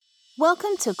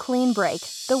Welcome to Clean Break,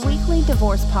 the weekly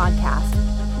divorce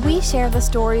podcast. We share the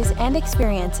stories and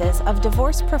experiences of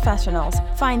divorce professionals.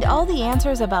 Find all the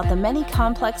answers about the many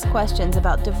complex questions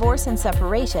about divorce and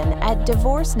separation at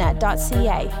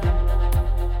divorcenet.ca.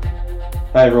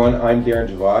 Hi everyone, I'm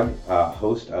Darren Javad,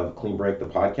 host of Clean Break the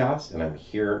podcast, and I'm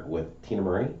here with Tina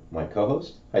Murray, my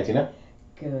co-host. Hi Tina.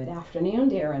 Good afternoon,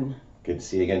 Darren. Good to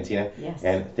see you again, Tina. Yes.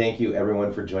 And thank you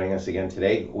everyone for joining us again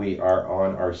today. We are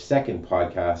on our second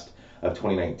podcast of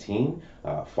 2019,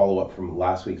 follow-up from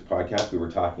last week's podcast. We were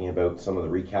talking about some of the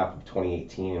recap of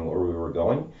 2018 and where we were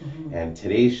going. Mm-hmm. And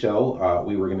today's show,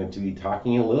 we were going to be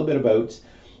talking a little bit about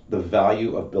the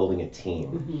value of building a team.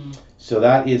 Mm-hmm. So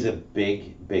that is a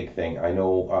big thing. I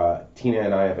know Tina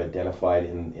and I have identified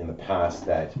in the past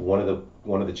that one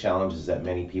of the challenges that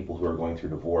many people who are going through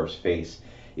divorce face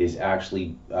is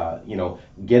actually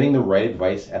getting the right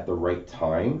advice at the right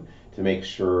time to make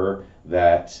sure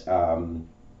that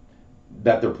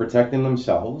that they're protecting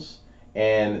themselves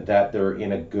and that they're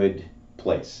in a good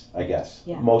place, I guess.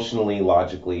 Yeah. Emotionally,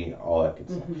 logically, all that good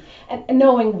stuff. Mm-hmm. And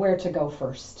knowing where to go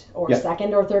first, or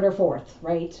second, or third, or fourth,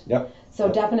 right? Yep. So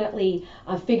definitely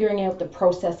figuring out the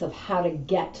process of how to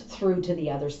get through to the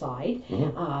other side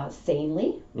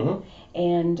sanely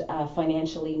and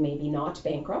financially maybe not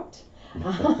bankrupt.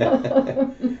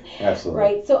 Absolutely.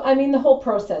 Right. So I mean the whole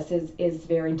process is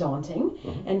very daunting.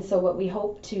 And so what we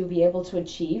hope to be able to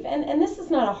achieve, and this is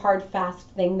not a hard fast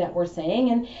thing that we're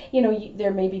saying, and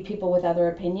there may be people with other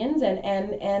opinions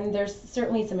and there's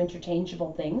certainly some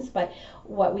interchangeable things, but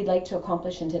what we'd like to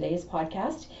accomplish in today's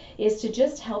podcast is to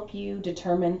just help you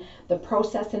determine the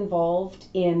process involved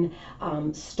in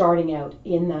starting out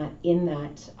in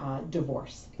that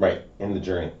divorce. Right, in the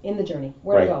journey.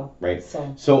 Where to go. Right.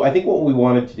 So I think what we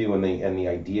wanted to do, and the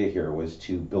idea here was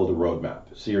to build a roadmap.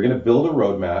 So you're going to build a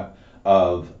roadmap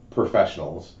of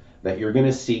professionals that you're going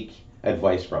to seek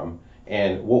advice from.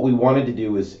 And what we wanted to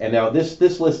do is, and now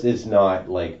this list is not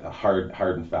like a hard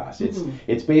and fast.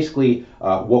 It's basically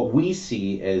what we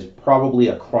see as probably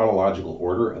a chronological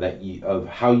order of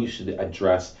how you should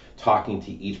address talking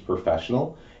to each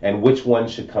professional, and which one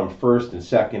should come first and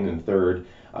second and third.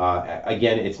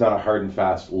 Again, it's not a hard and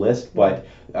fast list, but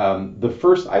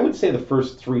I would say the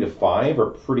first 3 to 5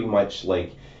 are pretty much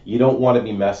like, you don't want to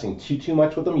be messing too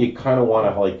much with them. You kind of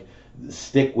want to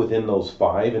stick within those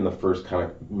 5 in the first kind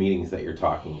of meetings that you're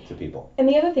talking to people. And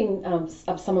the other thing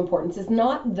of some importance is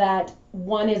not that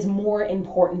one is more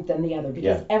important than the other,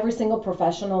 because every single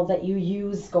professional that you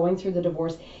use going through the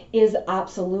divorce is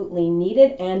absolutely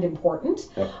needed and important.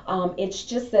 Yep. It's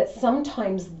just that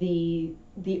sometimes the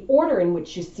order in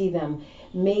which you see them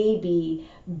may be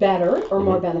better or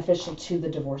more beneficial to the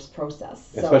divorce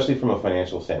process. Especially from a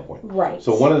financial standpoint. Right.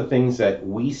 So one of the things that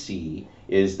we see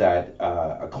is that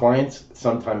clients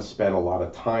sometimes spend a lot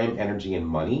of time, energy, and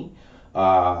money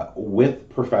with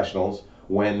professionals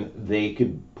when they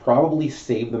could probably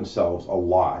save themselves a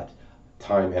lot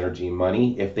time, energy,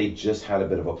 money if they just had a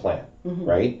bit of a plan,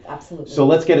 right? Absolutely. So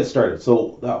let's get it started.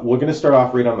 So we're going to start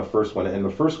off right on the first one, and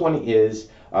the first one is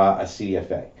a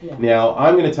CDFA. Yeah. Now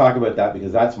I'm going to talk about that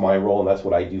because that's my role and that's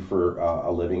what I do for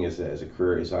a living as a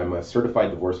career. Is I'm a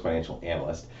certified divorce financial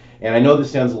analyst, and I know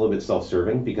this sounds a little bit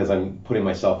self-serving because I'm putting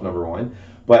myself number one.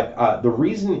 But the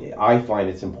reason I find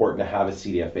it's important to have a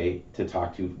CDFA to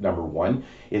talk to, number one,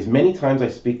 is many times I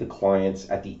speak to clients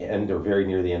at the end or very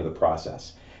near the end of the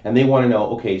process. And they want to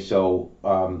know, okay, so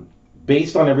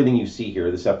based on everything you see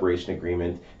here, the separation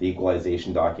agreement, the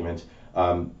equalization documents,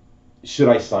 should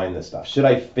I sign this stuff? Should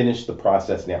I finish the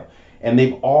process now? And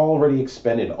they've already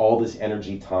expended all this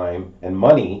energy, time, and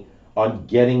money on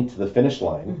getting to the finish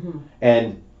line.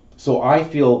 And so I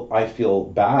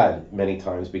feel bad many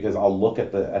times because I'll look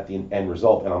at the end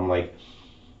result and I'm like,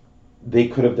 they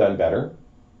could have done better.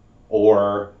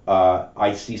 Or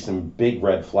I see some big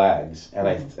red flags, and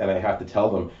I have to tell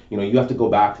them, you have to go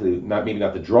back to maybe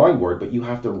not the drawing board, but you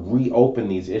have to reopen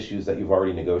these issues that you've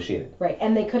already negotiated. Right,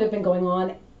 and they could have been going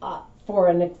on for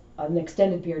an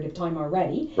extended period of time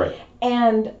already. Right.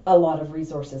 And a lot of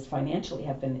resources financially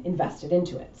have been invested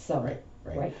into it. So.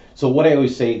 Right. So what I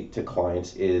always say to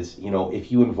clients is,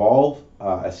 if you involve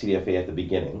a CDFA at the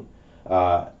beginning,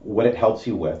 what it helps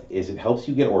you with is it helps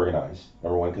you get organized,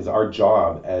 number one, because our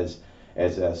job as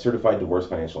a certified divorce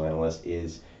financial analyst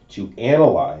is to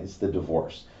analyze the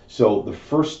divorce. So the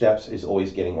first steps is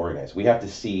always getting organized. We have to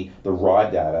see the raw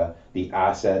data, the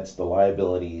assets, the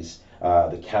liabilities,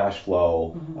 the cash flow,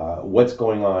 what's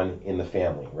going on in the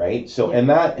family, right? So and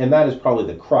that is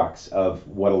probably the crux of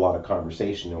what a lot of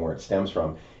conversation and where it stems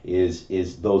from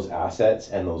is those assets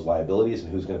and those liabilities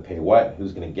and who's going to pay what,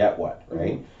 who's going to get what,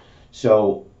 right?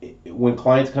 So when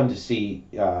clients come to see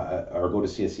or go to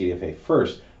see a CDFA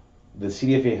first, the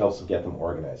CDFA helps them get them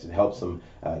organized. It helps them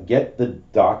get the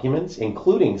documents,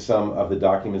 including some of the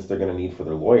documents they're going to need for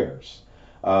their lawyers,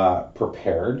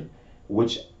 prepared,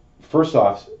 which first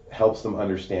off helps them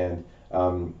understand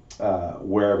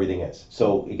where everything is.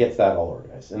 So it gets that all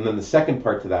organized. And then the second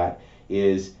part to that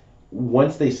is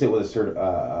once they sit with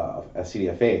a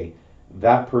CDFA,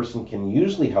 that person can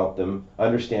usually help them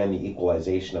understand the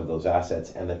equalization of those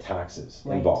assets and the taxes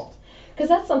involved. Because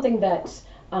that's something that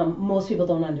most people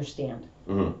don't understand.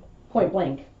 Mm-hmm. Point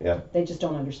blank. Yeah. They just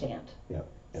don't understand. Yeah.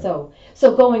 Yeah.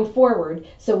 So going forward,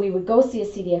 so we would go see a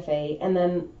CDFA, and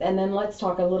then let's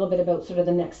talk a little bit about sort of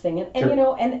the next thing. And Sure. you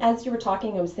know, and as you were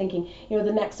talking, I was thinking, you know,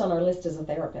 the next on our list is a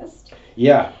therapist.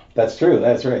 Yeah, that's true.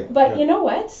 That's right. But yeah. you know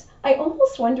what? I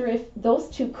almost wonder if those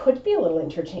two could be a little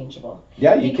interchangeable.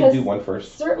 Yeah, you Because could do one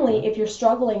first. Certainly, if you're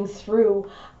struggling through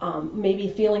maybe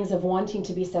feelings of wanting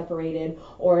to be separated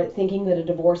or thinking that a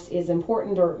divorce is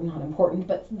important or not important,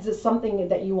 but just something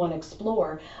that you want to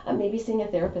explore, maybe seeing a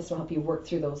therapist will help you work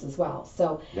through those as well.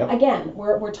 So Yep. again,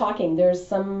 we're talking, there's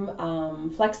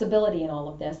some flexibility in all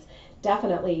of this.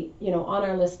 Definitely, you know, on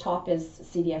our list top is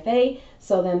CDFA,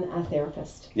 so then a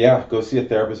therapist. Yeah, go see a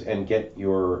therapist and get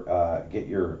your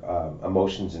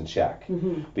emotions in check.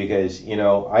 Mm-hmm. Because, you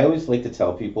know, I always like to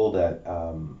tell people that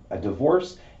a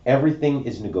divorce, everything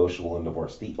is negotiable in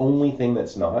divorce. The only thing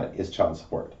that's not is child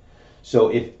support. So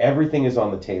if everything is on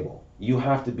the table, you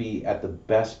have to be at the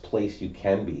best place you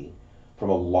can be from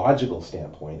a logical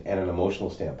standpoint and an emotional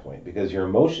standpoint, because your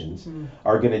emotions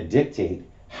are going to dictate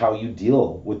how you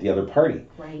deal with the other party.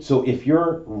 Right. So if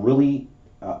you're really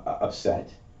upset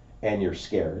and you're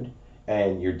scared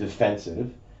and you're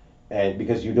defensive and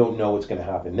because you don't know what's going to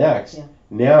happen next,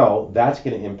 now that's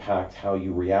going to impact how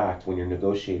you react when you're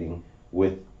negotiating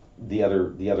with the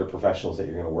other professionals that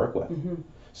you're going to work with. Mm-hmm.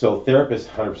 So therapist,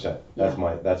 100%.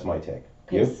 That's my take.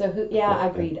 You? So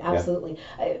agreed, absolutely.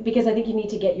 Because I think you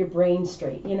need to get your brain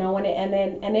straight, you know,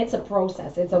 and it's a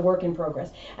process. It's a work in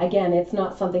progress. Again, it's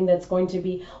not something that's going to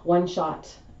be one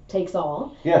shot takes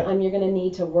all. Yeah. You're going to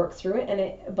need to work through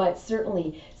it, but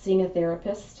certainly seeing a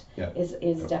therapist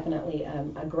is definitely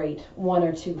a great one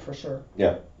or two for sure.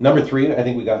 Yeah. Number 3, I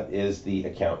think we got is the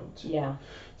accountant. Yeah.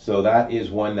 So that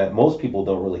is one that most people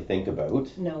don't really think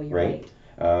about. No, you're right.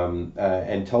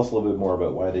 And tell us a little bit more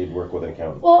about why they'd work with an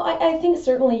accountant. Well, I think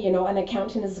certainly, you know, an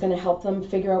accountant is going to help them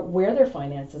figure out where their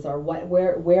finances are,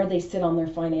 where they sit on their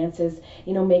finances,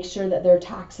 you know, make sure that their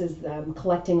taxes,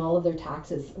 collecting all of their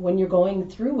taxes. When you're going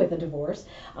through with a divorce,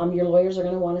 your lawyers are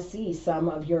going to want to see some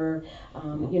of your,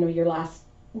 you know, your last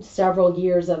several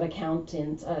years of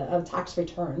of tax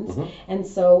returns, and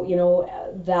so you know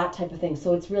that type of thing.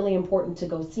 So it's really important to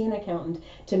go see an accountant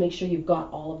to make sure you've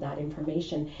got all of that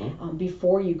information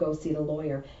before you go see the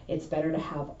lawyer. It's better to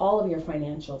have all of your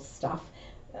financial stuff.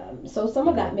 So some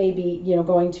of that may be, you know,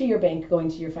 going to your bank,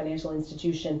 going to your financial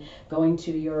institution, going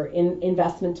to your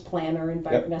investment planner,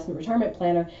 investment retirement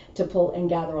planner to pull and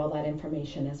gather all that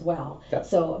information as well. Yep.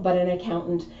 So, but an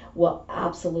accountant will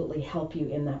absolutely help you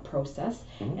in that process.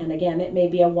 And again, it may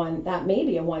be a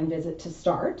one visit to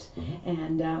start,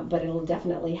 and but it'll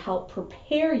definitely help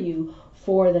prepare you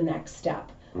for the next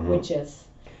step, which is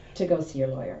to go see your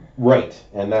lawyer. Right,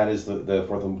 and that is the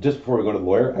fourth one. Just before we go to the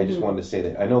lawyer, I just wanted to say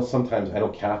that I know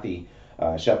Kathy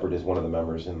Shepard is one of the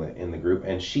members in the group,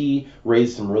 and she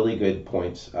raised some really good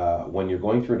points when you're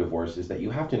going through a divorce, is that you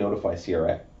have to notify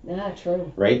CRA. Yeah,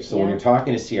 true. Right, so when you're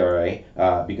talking to CRA,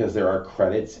 because there are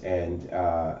credits and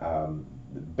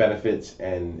benefits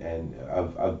and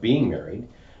of being married,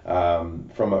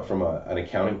 from an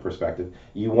accounting perspective,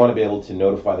 you want to be able to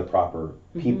notify the proper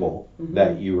people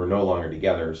that you are no longer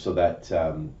together, so that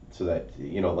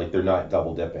you know, like they're not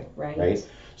double dipping, right?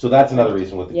 So that's another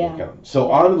reason with the accountant.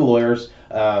 So on to the lawyers.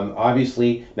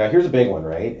 Obviously, now here's a big one,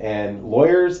 right? And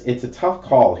lawyers, it's a tough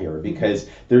call here because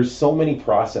there's so many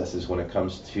processes when it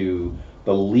comes to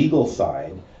the legal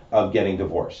side of getting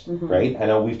divorced, right? I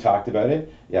know we've talked about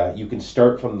it. Yeah, you can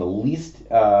start from the least,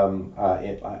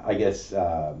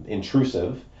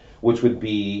 intrusive, which would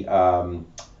be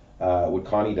what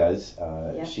Connie does.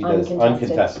 She does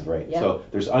uncontested, right? Yeah. So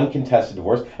there's uncontested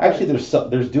divorce. Actually,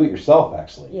 there's do-it-yourself.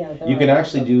 Actually, you can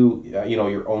actually do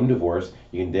your own divorce.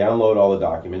 You can download all the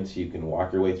documents. You can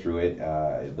walk your way through it.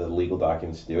 The legal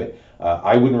documents to do it.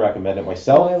 I wouldn't recommend it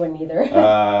myself. No, I wouldn't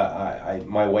either.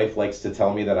 My wife likes to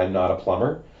tell me that I'm not a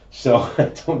plumber. so I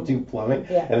don't do plumbing.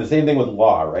 Yeah. And the same thing with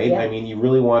law, right? Yeah. I mean, you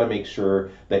really want to make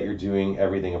sure that you're doing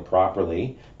everything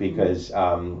properly, because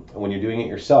when you're doing it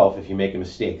yourself, if you make a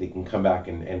mistake, they can come back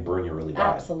and burn you really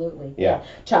bad. Absolutely. Yeah.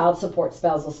 Child support,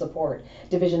 spousal support,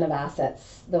 division of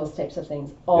assets, those types of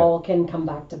things, all can come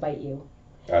back to bite you.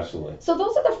 Absolutely. So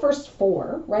those are the first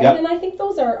 4, right? Yep. And I think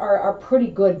those are pretty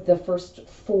good. The first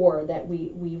 4 that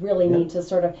we really need to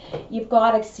sort of, you've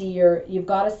got to see your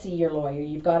lawyer.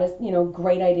 You've got to,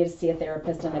 great idea to see a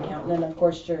therapist, an accountant, and of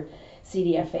course your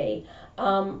CDFA.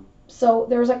 So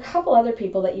there's a couple other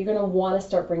people that you're going to want to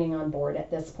start bringing on board at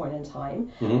this point in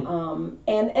time. Mm-hmm.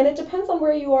 And it depends on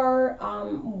where you are,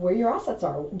 where your assets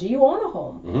are. Do you own a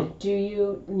home? Mm-hmm. Do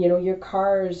you, your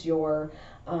cars, your,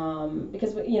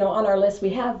 because, on our list we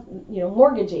have,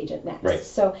 mortgage agent next. Right.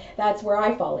 So that's where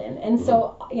I fall in. And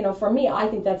so, for me, I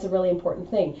think that's a really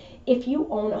important thing. If you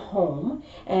own a home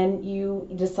and you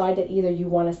decide that either you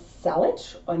want to sell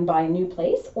it and buy a new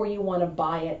place, or you want to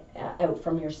buy it out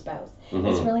from your spouse,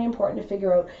 it's really important to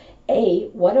figure out, A,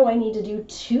 what do I need to do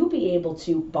to be able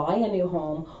to buy a new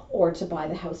home or to buy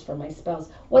the house for my spouse?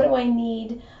 What do I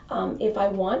need if I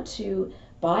want to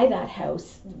buy that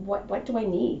house? What do I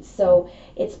need? So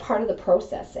it's part of the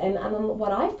process. And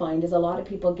what I find is a lot of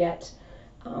people get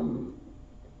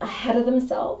ahead of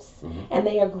themselves, and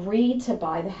they agree to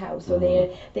buy the house, or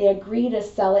they agree to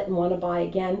sell it and want to buy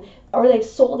again, or they've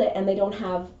sold it and they don't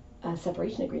have a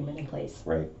separation agreement in place.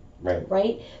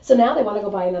 Right. So now they want to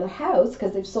go buy another house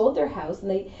because they've sold their house,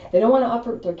 and they don't want to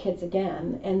uproot their kids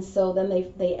again, and so then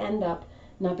they end up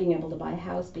not being able to buy a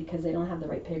house because they don't have the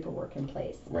right paperwork in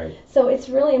place. Right. So it's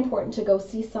really important to go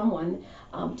see someone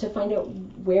to find out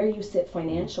where you sit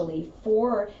financially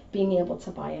for being able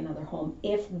to buy another home,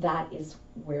 if that is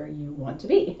where you want to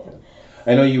be.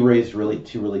 I know you raised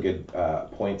two really good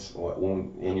points.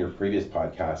 In your previous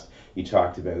podcast, you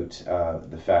talked about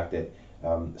the fact that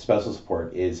spousal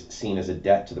support is seen as a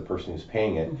debt to the person who's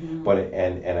paying it, but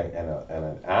and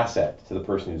an asset to the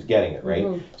person who's getting it,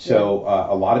 right? So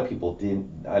a lot of people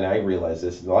didn't, and I realize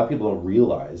this, a lot of people don't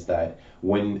realize that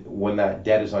when that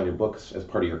debt is on your books as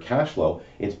part of your cash flow,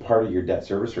 it's part of your debt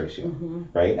service ratio,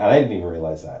 right? And I didn't even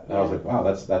realize that. And I was like, wow,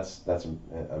 that's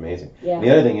amazing. Yeah.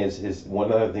 The other thing is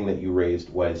one other thing that you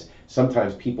raised was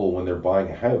sometimes people, when they're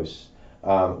buying a house,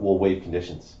 will waive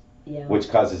conditions. Yeah. Which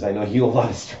causes, I know you, a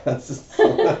lot of stress.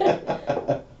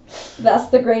 That's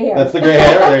the gray hair. That's the gray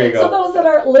hair. There you go. So those that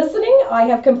are listening, I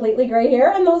have completely gray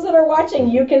hair, and those that are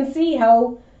watching, you can see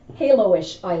how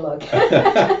halo-ish I look.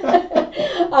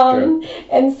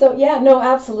 And so,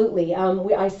 absolutely.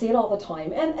 I see it all the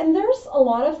time. And there's a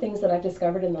lot of things that I've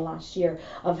discovered in the last year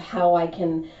of how I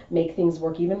can make things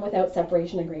work even without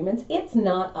separation agreements. It's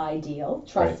not ideal,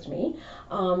 trust me,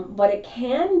 but it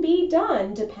can be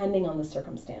done depending on the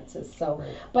circumstances. So,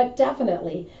 but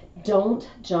definitely don't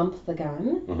jump the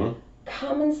gun.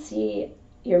 Come and see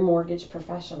your mortgage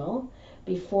professional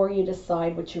before you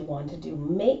decide what you want to do.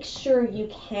 Make sure you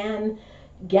can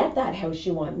get that house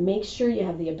you want. Make sure you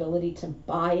have the ability to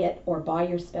buy it or buy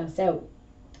your spouse out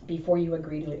before you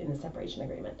agree to it in the separation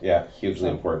agreement. Yeah, hugely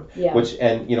important. Yeah. Which,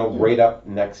 and right up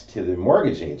next to the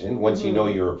mortgage agent, once you know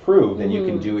you're approved and you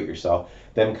can do it yourself,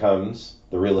 then comes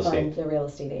the real estate. The real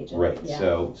estate agent. Right. Yeah.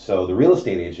 So the real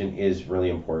estate agent is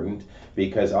really important,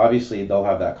 because obviously they'll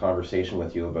have that conversation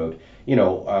with you about,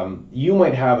 you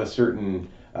might have a certain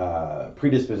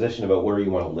predisposition about where you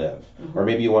want to live, or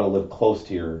maybe you want to live close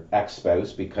to your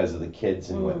ex-spouse because of the kids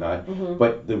and whatnot,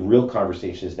 but the real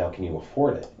conversation is now, can you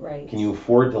afford it? Right. Can you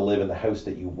afford to live in the house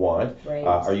that you want? Right.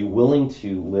 Are you willing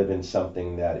to live in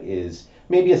something that is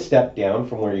maybe a step down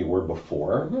from where you were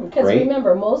before? Because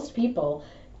remember, most people,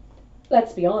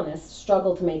 let's be honest,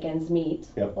 struggle to make ends meet.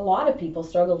 Yep. A lot of people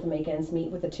struggle to make ends meet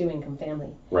with a 2-income family.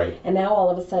 Right. And now all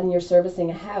of a sudden you're servicing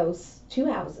a house, 2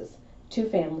 houses, 2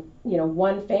 family,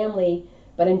 1 family,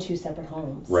 but in 2 separate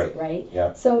homes. Right.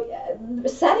 Yeah. So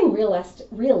setting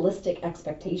realistic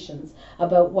expectations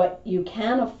about what you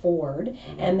can afford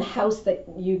and the house that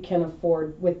you can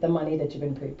afford with the money that you've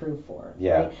been pre-approved for.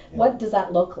 Yeah. Right? What does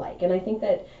that look like? And I think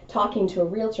that talking to a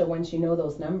realtor once you know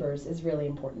those numbers is really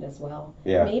important as well.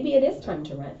 Yeah. Maybe it is time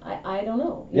to rent. I don't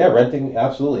know. Yeah, renting,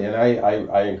 absolutely. And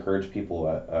I encourage people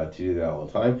to do that all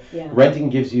the time. Yeah. Renting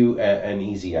gives you an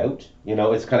easy out.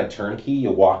 It's kind of turnkey.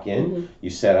 You walk in, you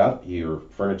set up, your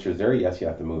furniture's there. Yes, you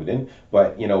have to move it in.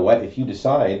 But you know what? If you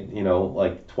decide,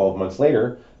 like 12 months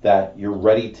later, that you're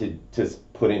ready to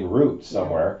put in roots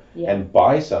somewhere and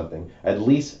buy something, at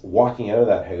least walking out of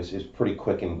that house is pretty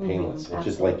quick and painless. It's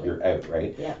just like you're out,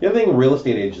 right? Yeah. The other thing real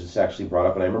estate agents actually brought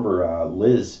up, and I remember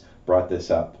Liz brought this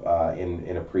up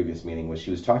in a previous meeting, was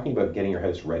she was talking about getting your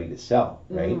house ready to sell,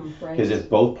 right? Because if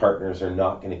both partners are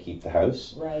not going to keep the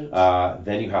house,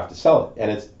 then you have to sell it,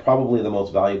 and it's probably the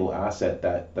most valuable asset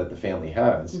that the family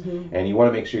has, and you want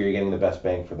to make sure you're getting the best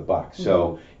bang for the buck.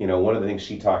 So one of the things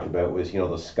she talked about was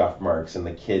those scuff marks and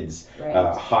the kids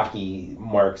hockey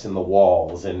marks in the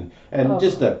walls, and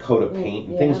just a coat of paint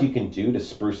and things you can do to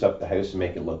spruce up the house and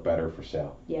make it look better for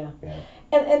sale.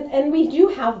 And we do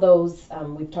have those,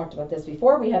 we've talked about this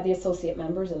before, we have the associate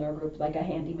members in our group, like a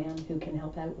handyman who can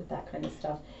help out with that kind of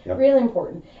stuff. Really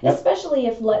important, especially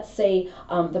if, let's say,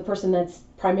 the person that's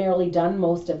primarily done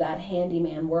most of that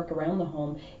handyman work around the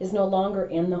home is no longer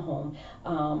in the home.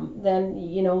 Then,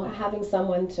 having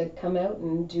someone to come out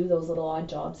and do those little odd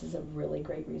jobs is a really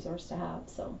great resource to have.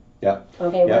 So.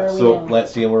 Okay, where are we so now?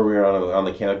 Let's see where we're on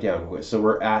the countdown. So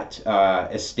we're at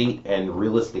estate and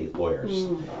real estate lawyers.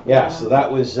 So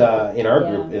that was in our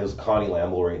group. It was Connie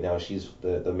Lamble right now. She's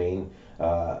the main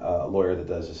lawyer that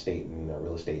does estate and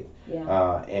real estate.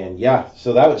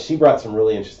 So she brought some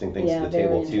really interesting things to the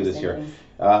table too this year.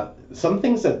 Some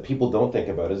things that people don't think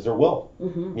about is their will,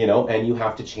 and you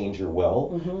have to change your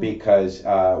will because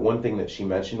one thing that she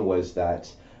mentioned was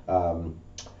that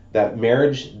that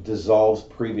marriage dissolves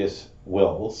previous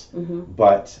wills,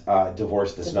 but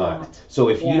divorce does not. So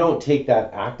if you don't take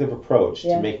that active approach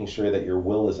to making sure that your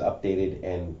will is updated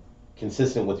and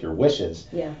consistent with your wishes,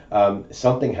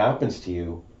 something happens to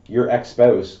you, your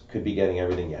ex-spouse could be getting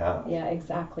everything you have. Yeah,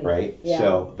 exactly. Right?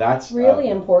 So that's really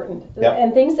important.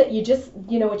 And things that you just,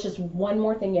 it's just one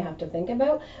more thing you have to think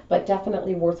about, but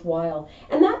definitely worthwhile.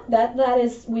 And that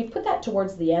is, we've put that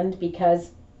towards the end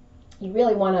because you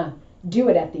really want to do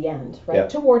it at the end, right?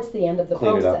 Towards the end of the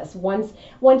process.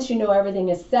 Once you know everything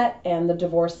is set and the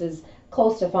divorce is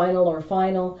close to final or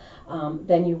final,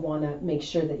 then you want to make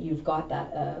sure that you've got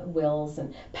that wills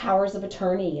and powers of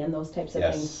attorney and those types of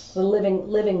things. The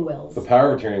living wills. The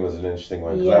power of attorney was an interesting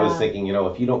one because I was thinking,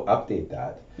 if you don't update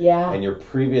that, and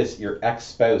your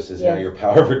ex-spouse is now your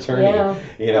power of attorney, I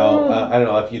don't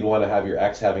know if you'd want to have your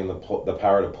ex having the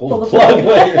power to pull the plug.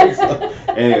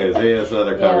 Anyways, maybe that's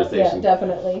another conversation. Yeah,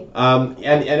 definitely.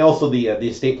 And also the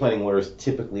estate planning lawyers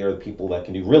typically are the people that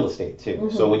can do real estate too.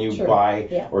 So when you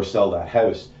buy or sell that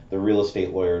house, the real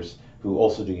estate lawyers who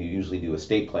also usually do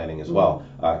estate planning as well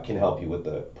can help you with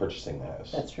the purchasing the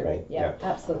house. That's true. Right? Yeah,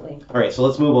 absolutely. All right, so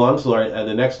let's move along. So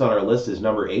the next on our list is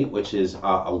number 8, which is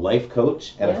a life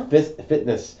coach and a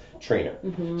fitness trainer.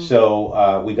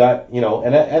 So we got,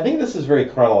 and I think this is very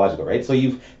chronological, right? So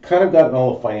you've kind of gotten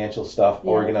all the financial stuff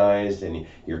organized, and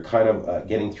you're kind of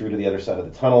getting through to the other side of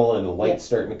the tunnel, and the light's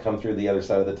starting to come through the other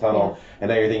side of the tunnel, and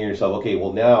now you're thinking to yourself, okay,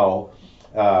 well now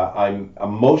I'm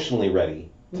emotionally ready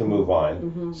to move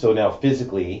on. So now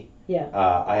physically,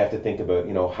 I have to think about,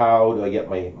 how do I get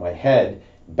my head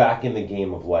back in the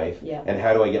game of life, and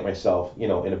how do I get myself,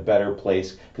 in a better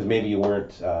place? Because maybe you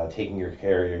weren't taking good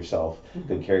care of yourself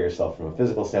from a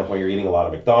physical standpoint. You're eating a lot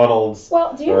of McDonald's.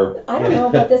 Well, I don't know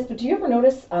about this, but do you ever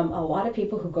notice a lot of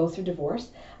people who go through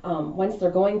divorce, once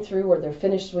they're going through or they're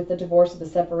finished with the divorce or the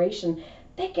separation,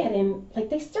 they get in,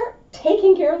 they start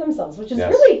taking care of themselves, which is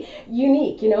really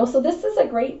unique, So this is a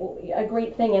great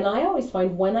thing. And I always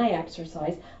find when I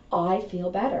exercise, I feel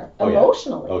better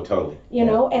emotionally. Oh, totally.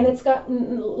 And it's got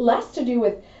less to do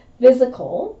with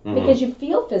physical, because you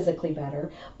feel physically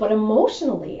better, but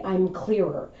emotionally I'm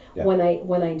clearer when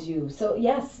I do. So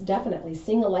yes, definitely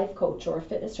seeing a life coach or a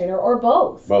fitness trainer or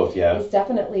both. Both, is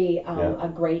definitely a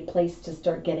great place to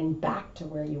start getting back to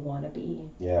where you want to be.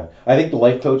 Yeah, I think the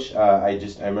life coach. I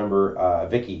remember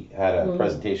Vicky had a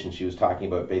presentation. She was talking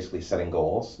about basically setting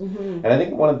goals, and I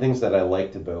think one of the things that I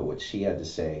liked about what she had to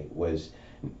say was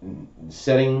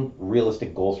setting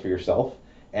realistic goals for yourself.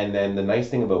 And then the nice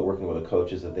thing about working with a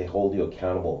coach is that they hold you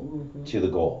accountable to the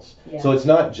goals. So it's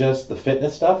not just the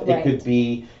fitness stuff. It could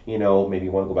be, maybe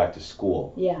you want to go back to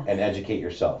school and educate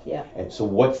yourself. And so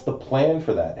what's the plan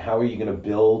for that? How are you going to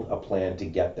build a plan to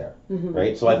get there?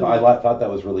 Right? So I thought that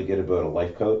was really good about a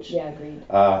life coach. Yeah, agreed.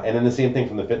 And then the same thing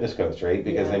from the fitness coach, right?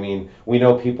 Because, we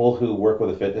know people who work with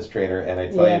a fitness trainer, and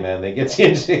I tell you, man, they get you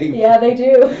in shape. Yeah, they do.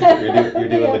 You're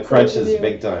doing the crunches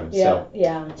big time.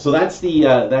 So that's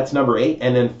that's number 8.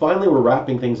 And then finally, we're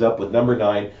wrapping things up with number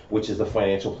 9, which is the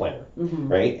financial planner,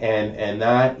 right? And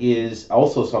that is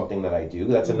also something that I do.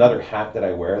 That's another hat that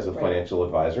I wear as a financial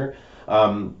advisor.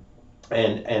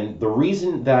 And the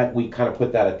reason that we kind of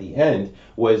put that at the end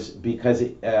was because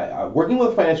working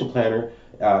with a financial planner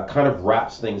kind of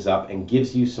wraps things up and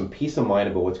gives you some peace of mind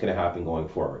about what's going to happen going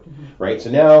forward, right?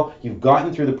 So now you've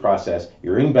gotten through the process,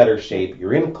 you're in better shape,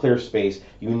 you're in clear space,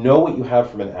 you know what you have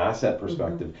from an asset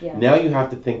perspective. Now you have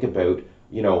to think about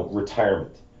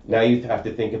retirement, Now you have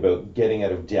to think about getting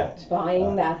out of debt.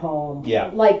 Buying that home. Yeah.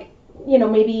 Like,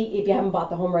 maybe if you haven't bought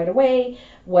the home right away,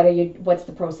 what's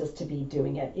the process to be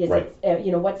doing it? Is Right.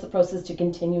 it, what's the process to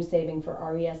continue saving for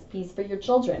RESPs for your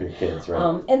children? For your kids,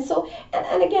 right? And so,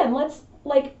 and again,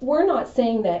 we're not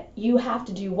saying that you have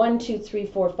to do 1, 2, 3,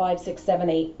 4, 5, 6, 7,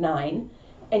 8, 9,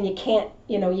 and you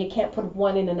can't put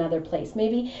one in another place.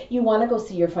 Maybe you want to go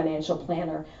see your financial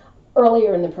planner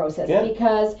earlier in the process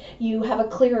because you have a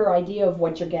clearer idea of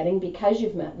what you're getting because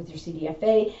you've met with your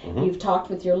CDFA, you've talked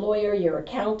with your lawyer, your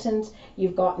accountant,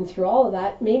 you've gotten through all of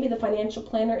that. Maybe the financial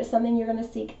planner is something you're going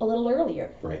to seek a little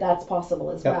earlier. Right. That's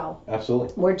possible as well.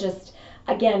 Absolutely. We're just,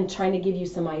 again, trying to give you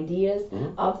some ideas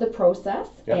of the process,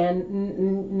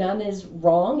 and none is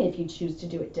wrong if you choose to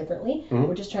do it differently.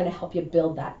 We're just trying to help you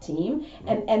build that team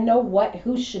and know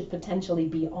who should potentially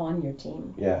be on your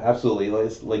team. Yeah, absolutely.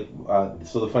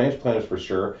 So the financial planners for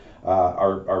sure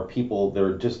are people.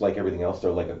 They're just like everything else.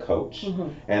 They're like a coach,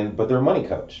 but they're a money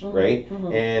coach, right?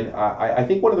 And I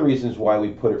think one of the reasons why we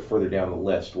put it further down the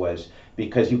list was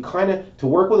because you to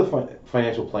work with a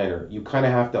financial planner, you kind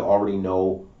of have to already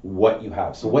know what you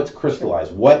have. So what's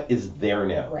crystallized? What is there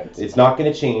now? Right. It's not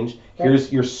going to change.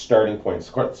 Here's your starting point. It's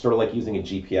sort of like using a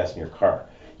GPS in your car.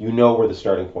 You know where the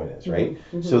starting point is, right?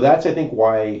 So that's, I think,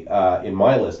 why in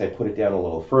my list I put it down a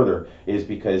little further, is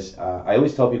because I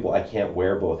always tell people I can't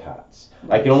wear both hats.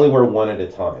 I can only wear one at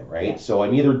a time, right? Yeah. So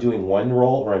I'm either doing one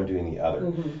role or I'm doing the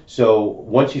other. So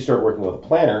once you start working with a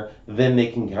planner, then they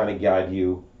can kind of guide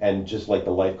you, and just like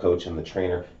the life coach and the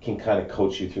trainer can kind of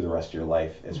coach you through the rest of your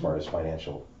life as far as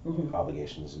financial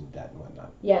obligations and debt and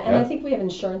whatnot. Yeah, and I think we have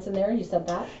insurance in there. You said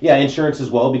that? Yeah, insurance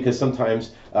as well, because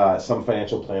sometimes some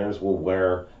financial planners will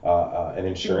wear an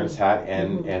insurance hat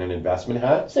and an investment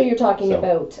hat. So you're talking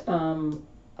about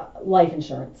life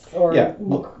insurance or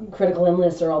critical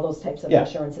illness or all those types of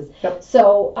insurances. Yep.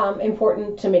 So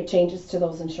important to make changes to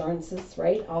those insurances,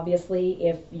 right? Obviously,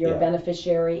 if your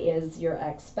beneficiary is your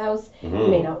ex-spouse, you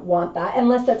may not want that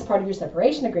unless that's part of your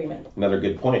separation agreement. Another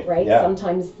good point. Right? Yeah.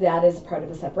 Sometimes that is part of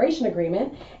the separation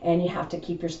agreement, and you have to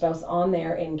keep your spouse on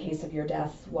there in case of your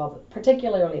death. Well,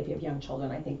 particularly if you have young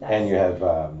children, I think that's... And you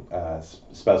have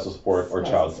spousal support or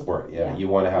child support. Yeah. You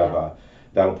want to have...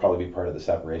 that'll probably be part of the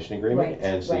separation agreement,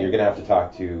 and so you're going to have to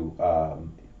talk to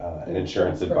an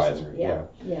insurance advisor. Yeah.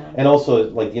 And also,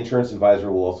 like, the insurance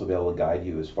advisor will also be able to guide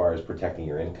you as far as protecting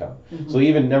your income. So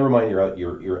even, never mind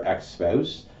your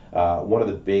ex-spouse, one of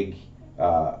the big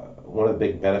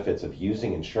benefits of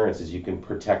using insurance is you can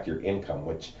protect your income,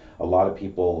 which a lot of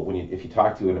people, if you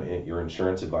talk to your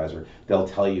insurance advisor, they'll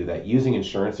tell you that using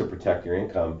insurance to protect your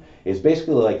income is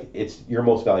basically like it's your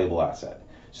most valuable asset.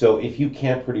 So if you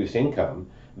can't produce income,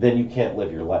 then you can't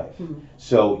live your life.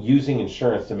 So using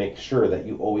insurance to make sure that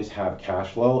you always have cash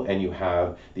flow and you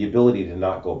have the ability to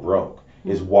not go broke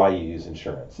is why you use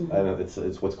insurance. And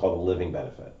it's what's called a living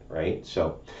benefit, right?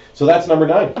 So that's number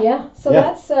 9. Yeah. So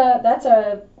that's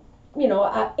a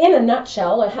in a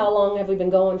nutshell, how long have we been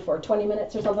going for? 20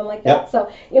 minutes or something like that.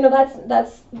 So,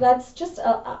 that's just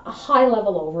a high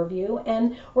level overview,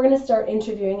 and we're going to start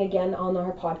interviewing again on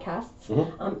our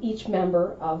podcasts, each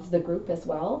member of the group as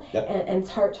well, and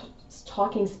start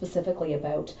talking specifically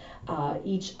about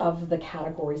each of the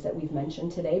categories that we've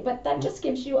mentioned today. But that just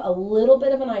gives you a little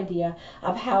bit of an idea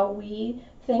of how we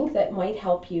think that might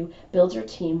help you build your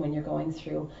team when you're going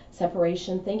through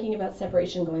separation, thinking about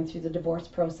separation, going through the divorce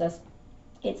process.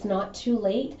 It's not too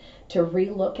late to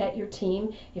relook at your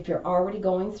team. If you're already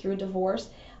going through a divorce,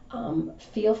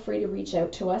 feel free to reach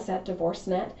out to us at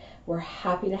DivorceNet. We're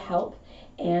happy to help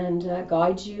and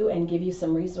guide you and give you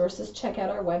some resources. Check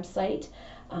out our website,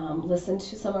 listen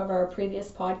to some of our previous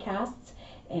podcasts,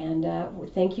 and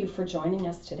thank you for joining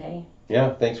us today.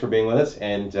 Yeah, thanks for being with us,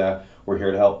 and we're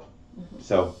here to help.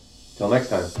 So, till next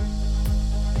time.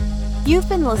 You've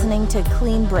been listening to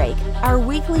Clean Break, our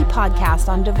weekly podcast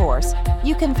on divorce.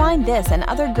 You can find this and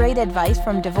other great advice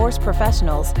from divorce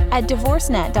professionals at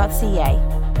divorcenet.ca,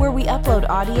 where we upload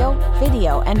audio,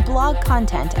 video, and blog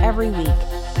content every week.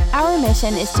 Our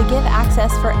mission is to give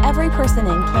access for every person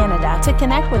in Canada to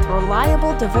connect with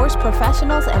reliable divorce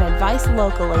professionals and advice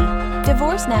locally.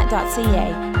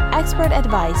 Divorcenet.ca, expert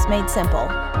advice made simple.